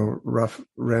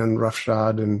 ran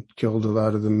roughshod and killed a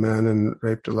lot of the men and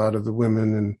raped a lot of the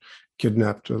women and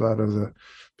kidnapped a lot of the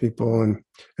people.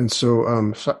 And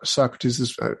so Socrates,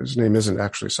 his name isn't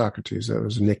actually Socrates. That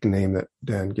was a nickname that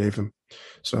Dan gave him.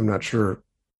 So I'm not sure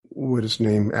what his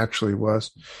name actually was.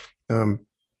 But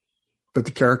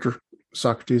the character,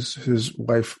 Socrates, his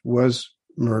wife was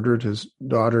murdered. His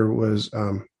daughter was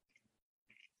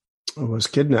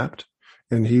kidnapped,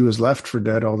 and he was left for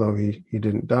dead, although he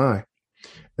didn't die.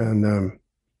 And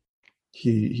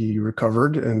he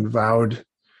recovered and vowed,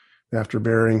 after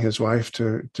burying his wife,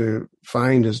 to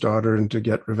find his daughter and to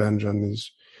get revenge on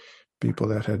these people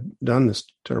that had done this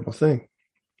terrible thing.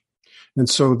 And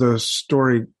so the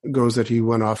story goes that he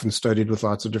went off and studied with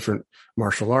lots of different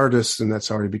martial artists, and that's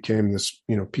how he became this,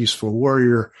 peaceful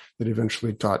warrior that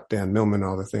eventually taught Dan Millman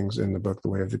all the things in the book, The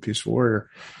Way of the Peaceful Warrior.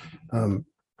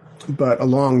 But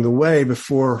along the way,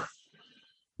 before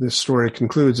this story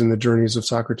concludes in the journeys of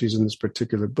Socrates in this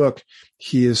particular book,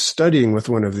 he is studying with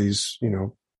one of these,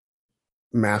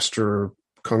 master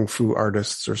kung fu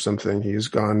artists or something. He's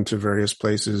gone to various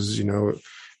places,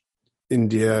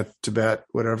 India, Tibet,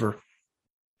 whatever.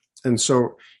 And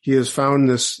so he has found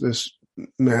this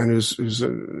man who's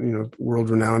world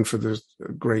renowned for this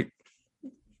great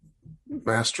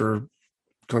master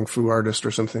kung fu artist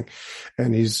or something.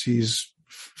 And he's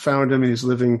found him, and he's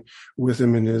living with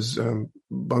him in his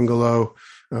bungalow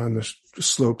on the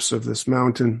slopes of this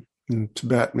mountain in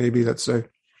Tibet, maybe, let's say.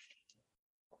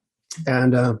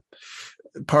 And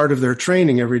part of their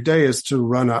training every day is to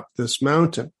run up this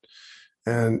mountain.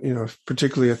 And,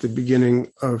 particularly at the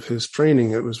beginning of his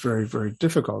training, it was very, very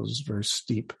difficult. It was a very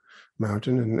steep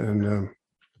mountain. And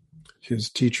his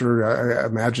teacher, I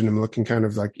imagine him looking kind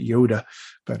of like Yoda,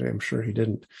 but I'm sure he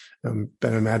didn't.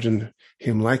 But I imagine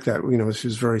him like that. He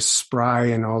was very spry,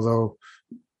 and although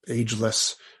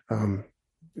ageless,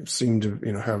 seemed to,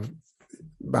 have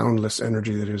boundless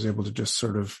energy that he was able to just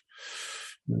sort of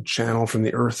channel from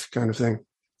the earth kind of thing.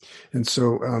 And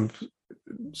so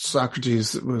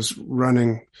Socrates was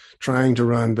trying to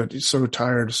run, but he's so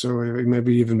tired. So he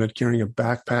maybe even been carrying a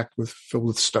backpack filled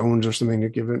with stones or something to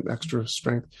give him extra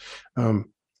strength. And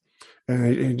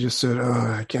he just said,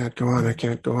 "Oh, I can't go on.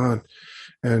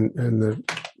 And the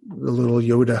little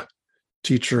Yoda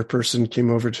teacher person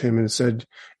came over to him and said,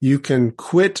 "You can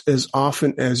quit as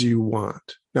often as you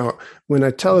want." Now, when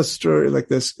I tell a story like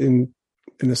this in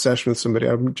a session with somebody,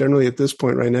 I'm generally at this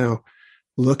point right now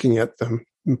looking at them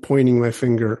and pointing my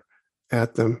finger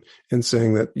at them and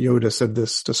saying that Yoda said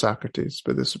this to Socrates.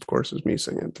 But this, of course, is me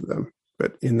saying it to them,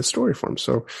 but in the story form.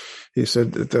 So he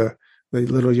said that the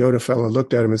little Yoda fellow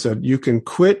looked at him and said, "You can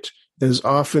quit as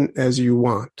often as you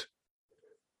want,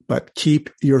 but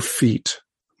keep your feet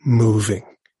moving."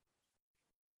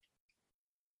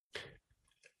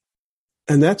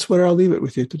 And that's where I'll leave it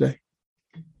with you today.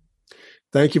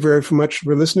 Thank you very much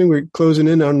for listening. We're closing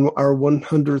in on our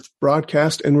 100th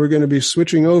broadcast, and we're going to be we're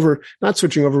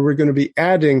going to be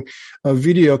adding a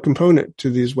video component to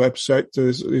these websites,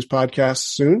 to these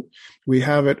podcasts soon. We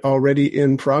have it already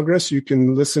in progress. You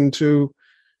can listen to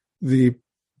the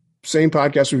same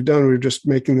podcast we've done. We're just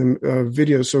making them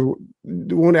videos. So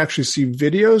you won't actually see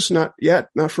videos, not yet,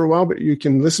 not for a while, but you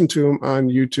can listen to them on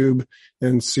YouTube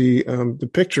and see the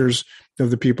pictures of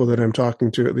the people that I'm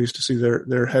talking to, at least to see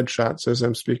their headshots as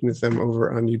I'm speaking with them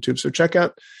over on YouTube. So check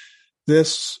out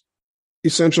this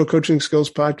Essential Coaching Skills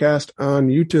podcast on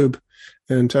YouTube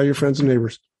and tell your friends and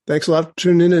neighbors. Thanks a lot for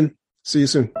tuning in, and see you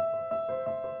soon.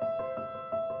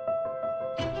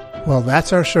 Well,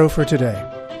 that's our show for today.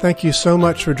 Thank you so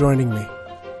much for joining me.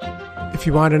 If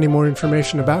you want any more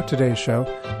information about today's show,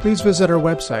 please visit our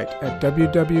website at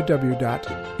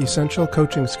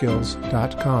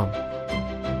www.essentialcoachingskills.com.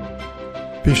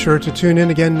 Be sure to tune in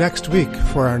again next week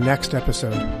for our next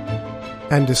episode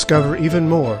and discover even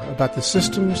more about the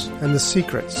systems and the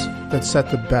secrets that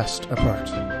set the best apart.